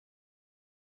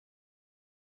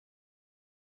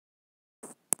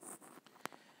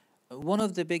One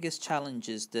of the biggest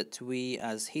challenges that we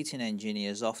as heating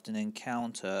engineers often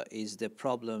encounter is the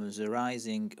problems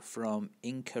arising from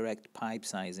incorrect pipe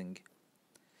sizing.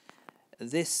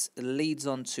 This leads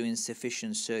on to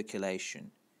insufficient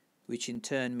circulation, which in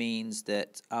turn means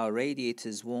that our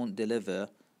radiators won't deliver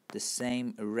the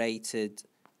same rated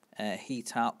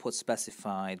heat output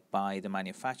specified by the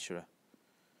manufacturer.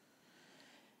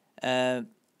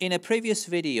 In a previous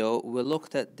video, we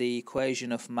looked at the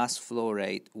equation of mass flow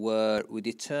rate, where we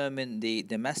determined the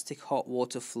domestic hot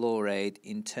water flow rate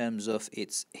in terms of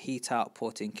its heat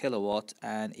output in kilowatt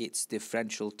and its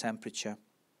differential temperature.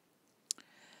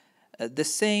 The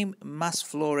same mass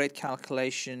flow rate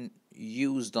calculation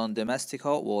used on domestic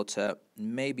hot water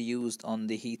may be used on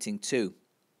the heating too,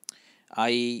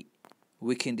 i.e.,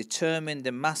 we can determine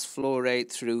the mass flow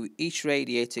rate through each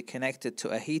radiator connected to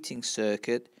a heating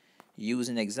circuit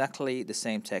using exactly the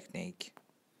same technique.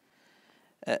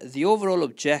 The overall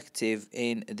objective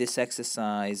in this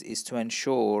exercise is to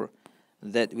ensure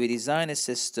that we design a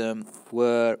system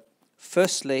where,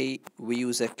 firstly, we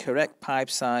use a correct pipe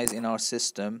size in our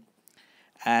system,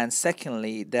 and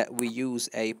secondly, that we use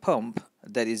a pump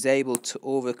that is able to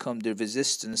overcome the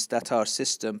resistance that our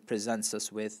system presents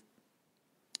us with.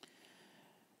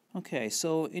 Okay,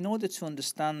 so in order to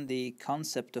understand the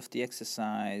concept of the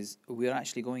exercise, we are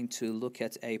actually going to look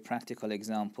at a practical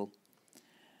example.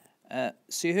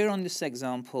 So here on this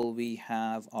example, we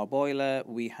have our boiler,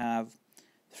 we have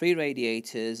 3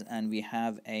 radiators, and we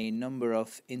have a number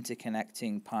of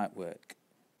interconnecting pipework.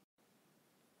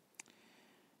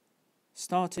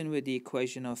 Starting with the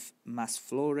equation of mass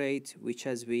flow rate, which,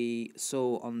 as we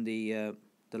saw on the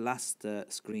last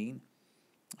screen,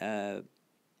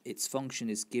 its function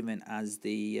is given as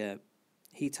the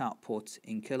heat output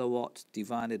in kilowatt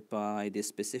divided by the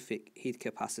specific heat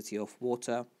capacity of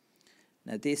water.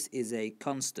 Now this is a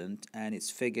constant and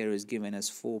its figure is given as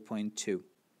 4.2.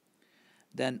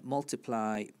 Then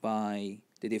multiply by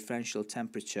the differential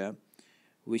temperature,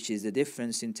 which is the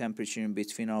difference in temperature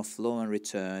between our flow and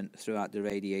return throughout the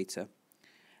radiator.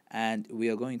 And we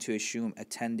are going to assume a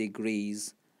 10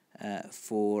 degrees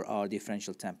for our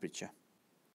differential temperature.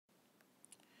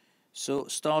 So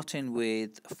starting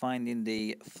with finding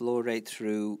the flow rate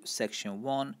through section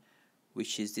 1,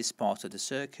 which is this part of the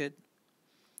circuit,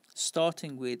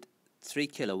 starting with 3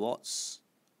 kilowatts,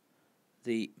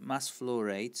 the mass flow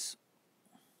rate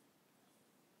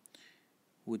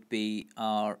would be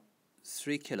our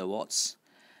 3 kilowatts,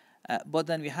 but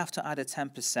then we have to add a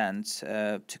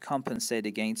 10% to compensate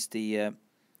against the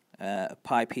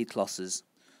pipe heat losses.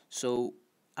 So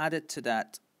added to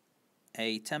that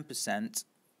a 10%,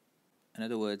 in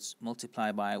other words,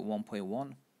 multiply by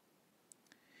 1.1,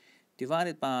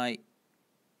 divided by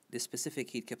the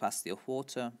specific heat capacity of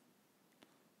water,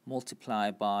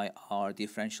 multiply by our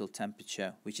differential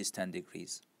temperature, which is 10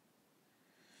 degrees.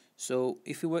 So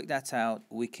if we work that out,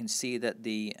 we can see that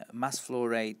the mass flow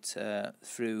rate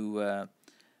through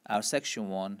our section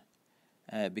 1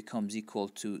 becomes equal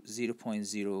to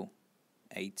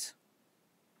 0.08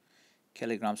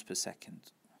 kilograms per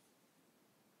second.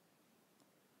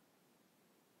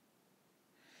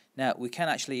 Now, we can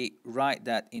actually write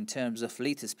that in terms of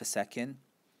liters per second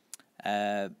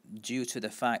due to the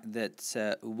fact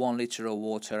that 1 liter of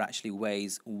water actually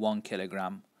weighs 1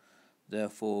 kilogram.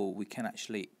 Therefore, we can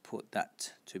actually put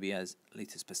that to be as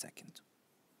liters per second.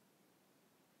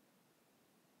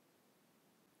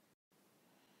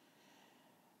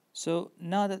 So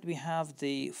now that we have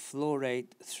the flow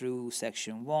rate through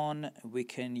section 1, we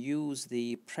can use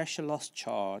the pressure loss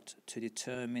chart to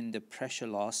determine the pressure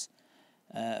loss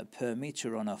per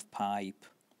meter run of pipe.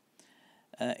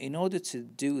 In order to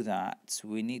do that,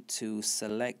 we need to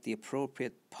select the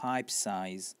appropriate pipe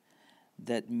size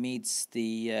that meets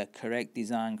the correct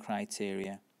design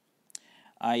criteria,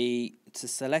 i.e., to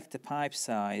select a pipe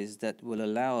size that will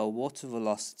allow a water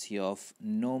velocity of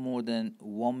no more than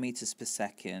 1 meters per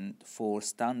second for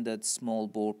standard small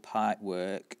bore pipe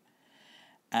work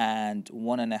and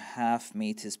 1.5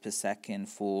 meters per second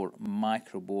for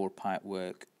micro bore pipe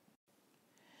work.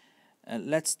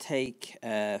 Let's take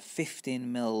a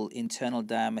 15 mil internal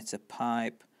diameter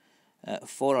pipe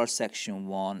for our section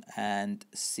 1 and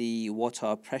see what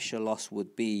our pressure loss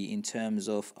would be in terms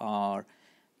of our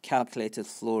calculated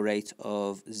flow rate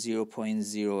of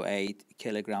 0.08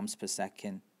 kilograms per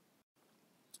second.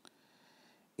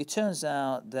 It turns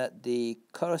out that the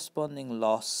corresponding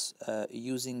loss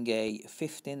using a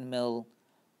 15 mil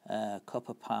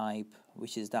copper pipe,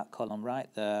 which is that column right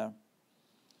there,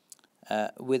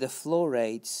 with a flow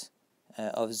rate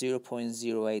of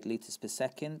 0.08 liters per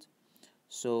second,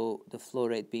 so the flow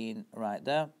rate being right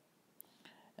there,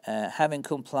 Having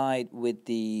complied with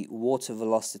the water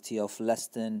velocity of less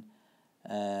than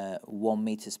 1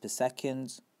 meters per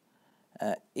second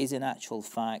is in actual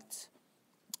fact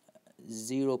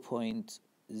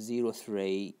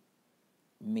 0.03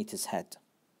 meters head.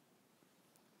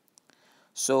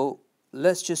 So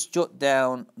let's just jot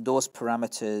down those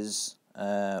parameters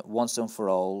once and for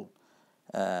all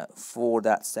for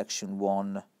that section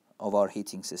 1 of our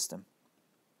heating system.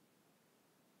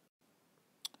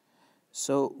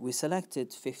 So we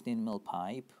selected 15 mil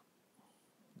pipe,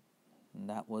 and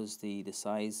that was the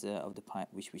size of the pipe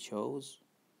which we chose.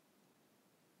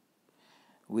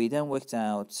 We then worked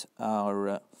out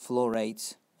our flow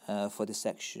rate for the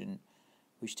section,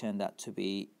 which turned out to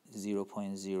be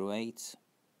 0.08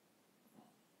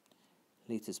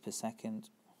 liters per second.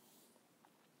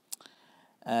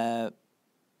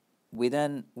 We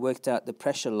then worked out the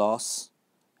pressure loss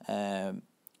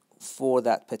for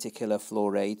that particular flow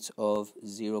rate of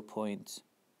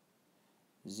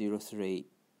 0.03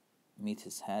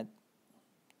 meters head.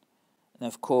 And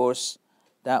of course,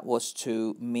 that was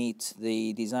to meet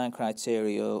the design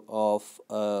criteria of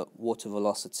water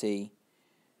velocity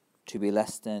to be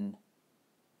less than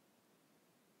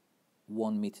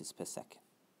 1 meters per second.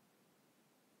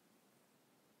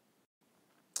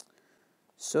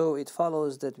 So it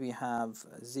follows that we have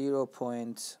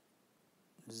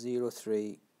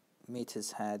 0.03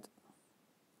 meters head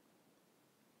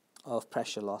of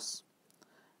pressure loss.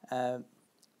 Now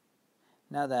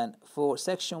then, for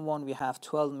section 1 we have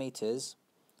 12 meters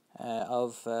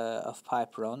of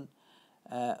pipe run,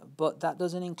 but that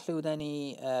doesn't include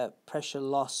any pressure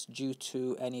loss due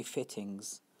to any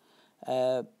fittings.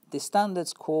 The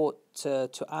standards quote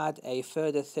to add a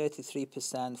further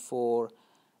 33% for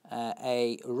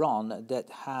a run that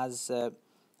has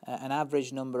an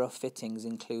average number of fittings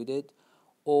included,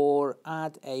 or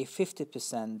add a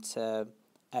 50%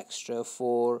 extra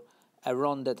for a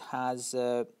run that has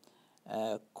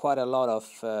quite a lot of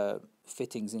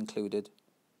fittings included.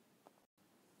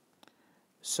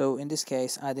 So in this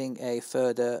case, adding a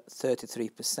further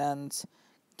 33%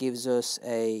 gives us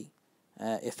a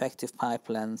effective pipe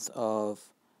length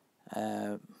of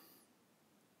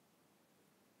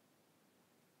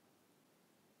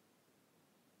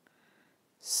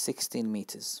 16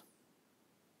 meters.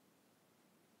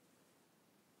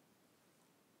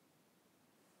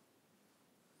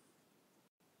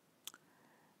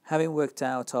 Having worked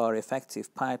out our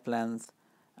effective pipe length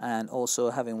and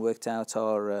also having worked out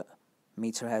our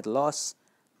meter head loss,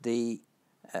 the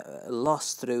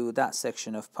loss through that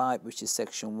section of pipe, which is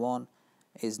section 1,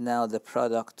 is now the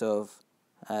product of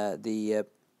the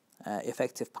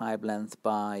effective pipe length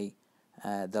by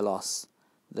the loss.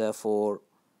 Therefore,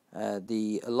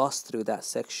 the loss through that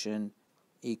section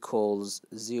equals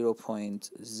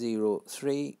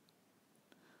 0.03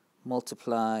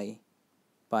 multiply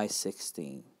by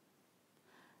 16,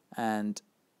 and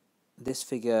this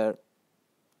figure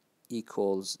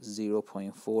equals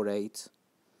 0.48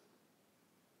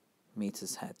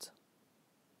 meters head.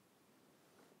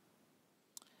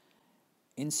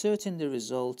 Inserting the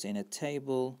result in a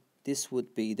table, this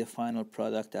would be the final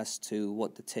product as to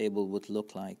what the table would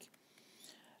look like.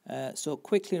 So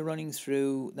quickly running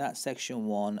through that section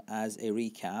 1 as a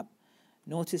recap,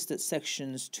 notice that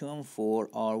sections 2 and 4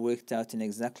 are worked out in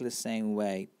exactly the same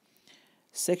way.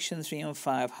 Section 3 and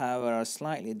 5, however, are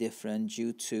slightly different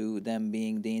due to them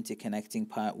being the interconnecting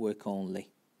pipework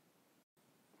only.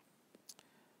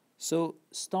 So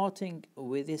starting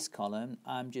with this column,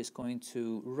 I'm just going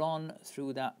to run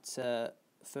through that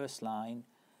first line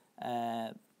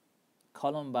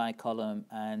column by column,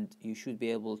 and you should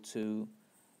be able to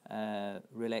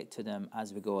relate to them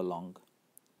as we go along.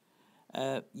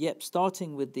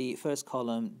 Starting with the first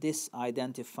column, this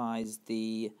identifies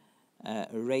the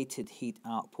rated heat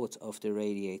output of the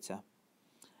radiator.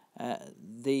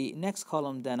 The next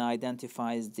column then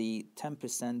identifies the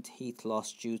 10% heat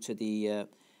loss due to the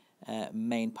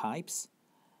main pipes.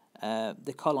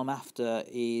 The column after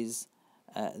is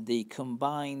the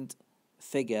combined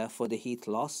figure for the heat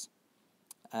loss.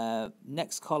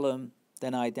 Next column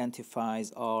then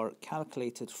identifies our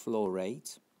calculated flow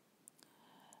rate,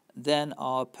 then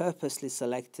our purposely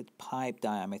selected pipe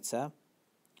diameter,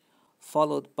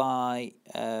 followed by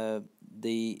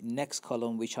the next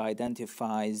column, which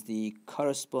identifies the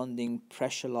corresponding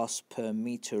pressure loss per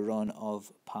meter run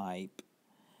of pipe,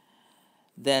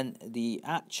 then the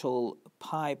actual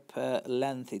pipe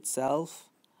length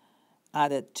itself,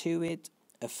 added to it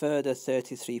a further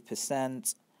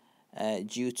 33%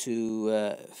 due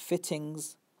to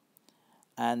fittings,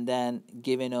 and then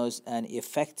giving us an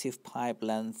effective pipe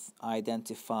length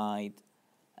identified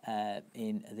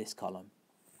in this column.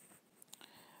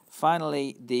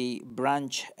 Finally, the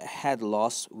branch head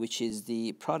loss, which is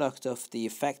the product of the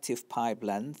effective pipe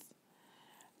length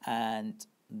and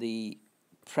the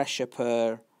pressure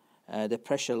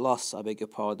loss, I beg your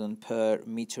pardon, per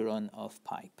meter run of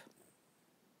pipe.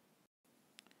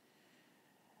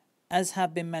 As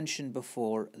have been mentioned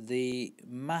before, the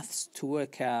maths to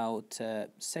work out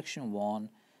section 1,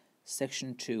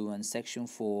 section 2 and section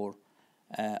 4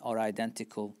 are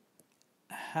identical.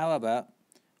 However,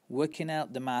 working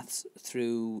out the maths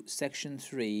through section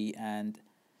 3 and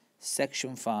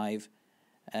section 5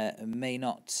 may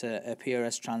not appear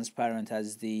as transparent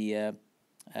as the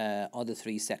other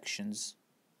three sections.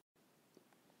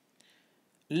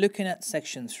 Looking at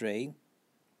section 3,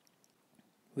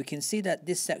 we can see that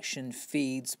this section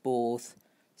feeds both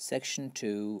section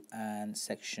 2 and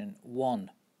section 1.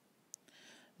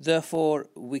 Therefore,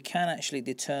 we can actually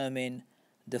determine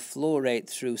the flow rate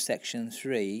through section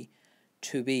 3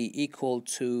 to be equal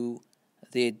to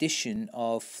the addition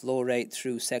of flow rate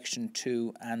through section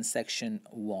 2 and section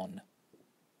 1,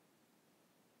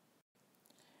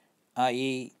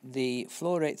 i.e. the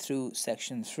flow rate through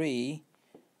section 3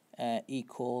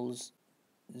 equals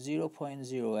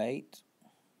 0.08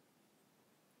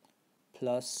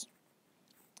 plus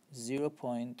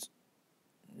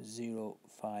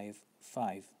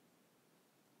 0.055,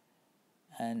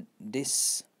 and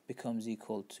this becomes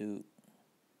equal to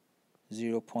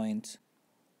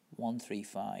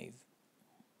 0.135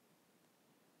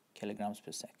 kilograms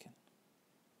per second.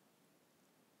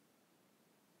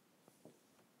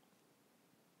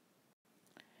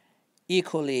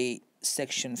 Equally,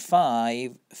 section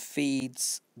 5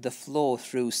 feeds the flow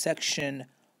through section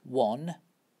 1,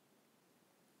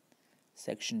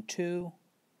 section 2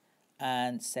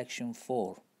 and section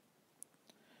 4.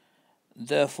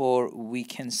 Therefore, we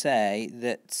can say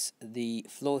that the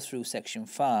flow through section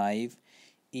 5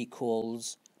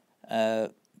 equals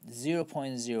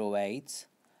 0.08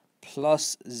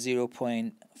 plus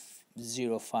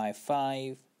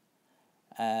 0.055,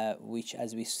 which,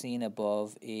 as we've seen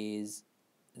above, is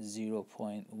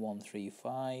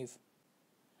 0.135,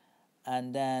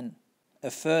 and then a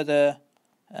further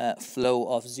flow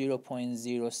of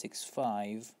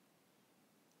 0.065,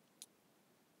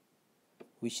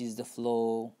 which is the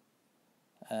flow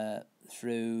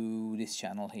through this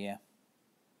channel here,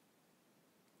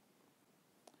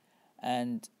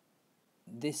 and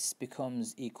this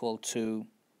becomes equal to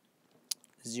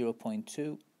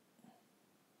 0.2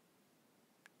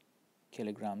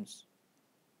 kilograms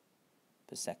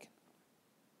per second.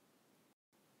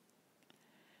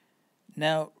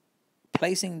 Now,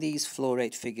 placing these flow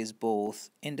rate figures both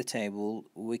in the table,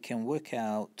 we can work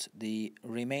out the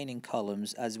remaining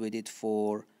columns as we did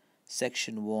for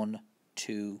section 1,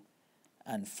 2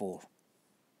 and 4.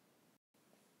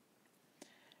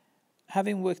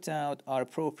 Having worked out our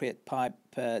appropriate pipe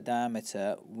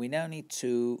diameter, we now need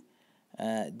to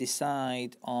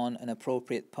decide on an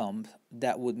appropriate pump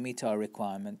that would meet our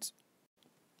requirement.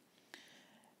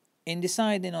 In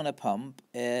deciding on a pump,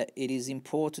 it is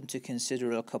important to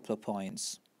consider a couple of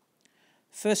points.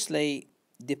 Firstly,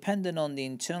 depending on the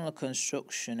internal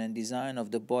construction and design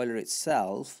of the boiler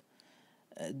itself,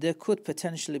 there could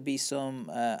potentially be some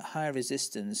high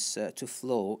resistance to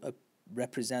flow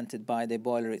represented by the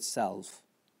boiler itself.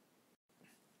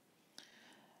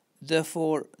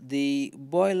 Therefore, the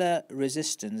boiler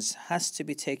resistance has to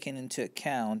be taken into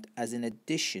account as an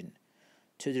addition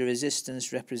to the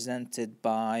resistance represented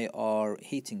by our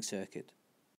heating circuit.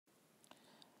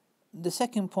 The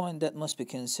second point that must be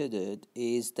considered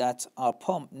is that our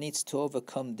pump needs to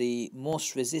overcome the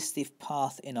most resistive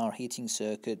path in our heating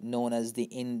circuit, known as the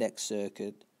index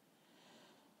circuit.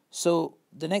 So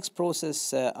the next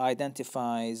process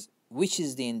identifies which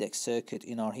is the index circuit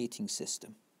in our heating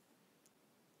system.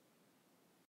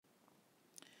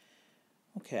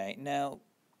 Okay, now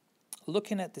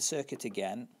looking at the circuit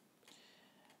again,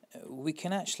 we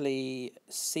can actually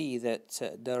see that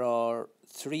there are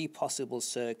three possible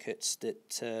circuits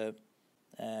that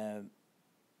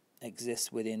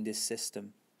exist within this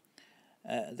system.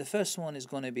 The first one is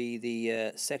going to be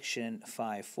the section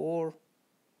 5.4.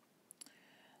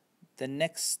 The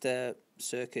next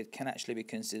circuit can actually be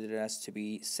considered as to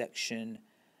be section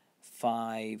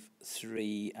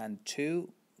 5.3 and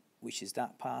 2, which is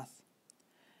that path.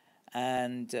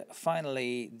 And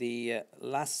finally, the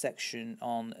last section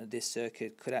on this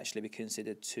circuit could actually be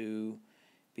considered to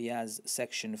be as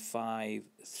section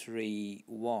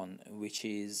 5.3.1, which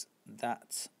is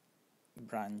that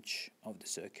branch of the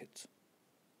circuit.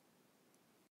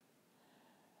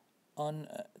 On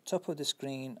top of the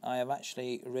screen, I have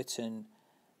actually written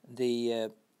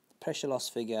the pressure loss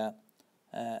figure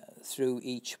through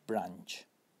each branch.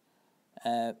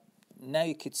 Now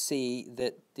you could see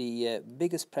that the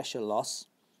biggest pressure loss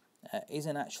is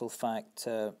in actual fact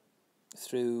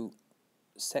through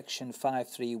section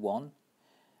 531,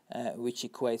 which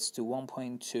equates to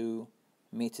 1.2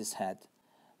 meters head.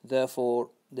 Therefore,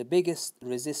 the biggest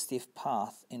resistive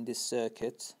path in this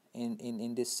circuit,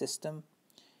 in this system,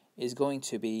 is going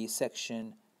to be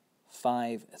section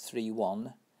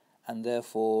 531, and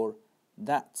therefore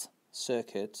that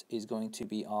circuit is going to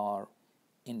be our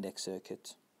index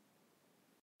circuit.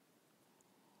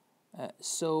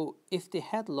 So if the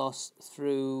head loss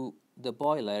through the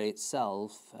boiler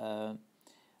itself,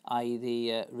 i.e.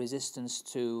 the resistance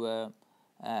to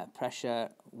pressure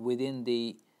within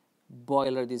the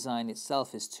boiler design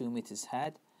itself is 2 meters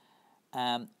head,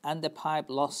 and the pipe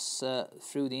loss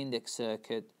through the index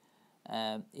circuit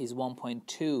is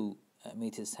 1.2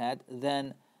 meters head,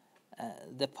 then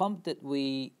the pump that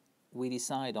we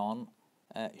decide on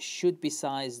should be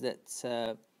sized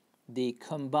at the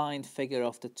combined figure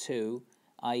of the two,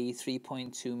 i.e.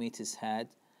 3.2 meters head,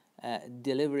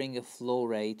 delivering a flow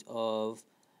rate of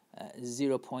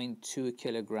 0.2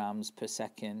 kilograms per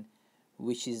second,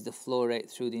 which is the flow rate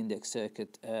through the index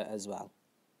circuit as well.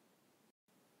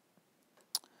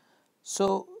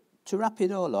 So to wrap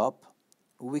it all up,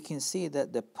 we can see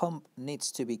that the pump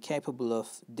needs to be capable of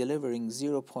delivering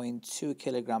 0.2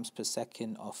 kilograms per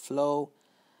second of flow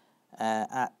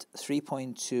at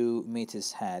 3.2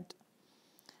 meters head.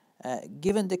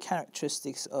 Given the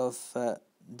characteristics of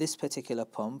this particular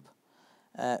pump,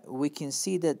 we can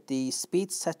see that the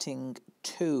speed setting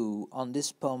 2 on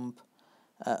this pump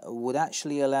would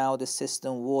actually allow the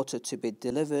system water to be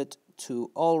delivered to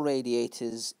all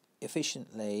radiators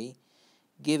efficiently,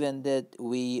 given that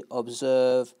we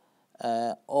observe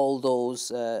all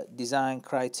those design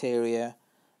criteria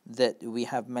that we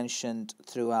have mentioned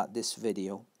throughout this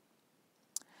video.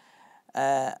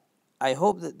 I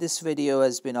hope that this video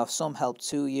has been of some help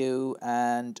to you,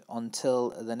 and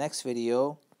until the next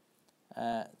video,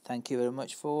 thank you very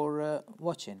much for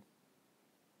watching.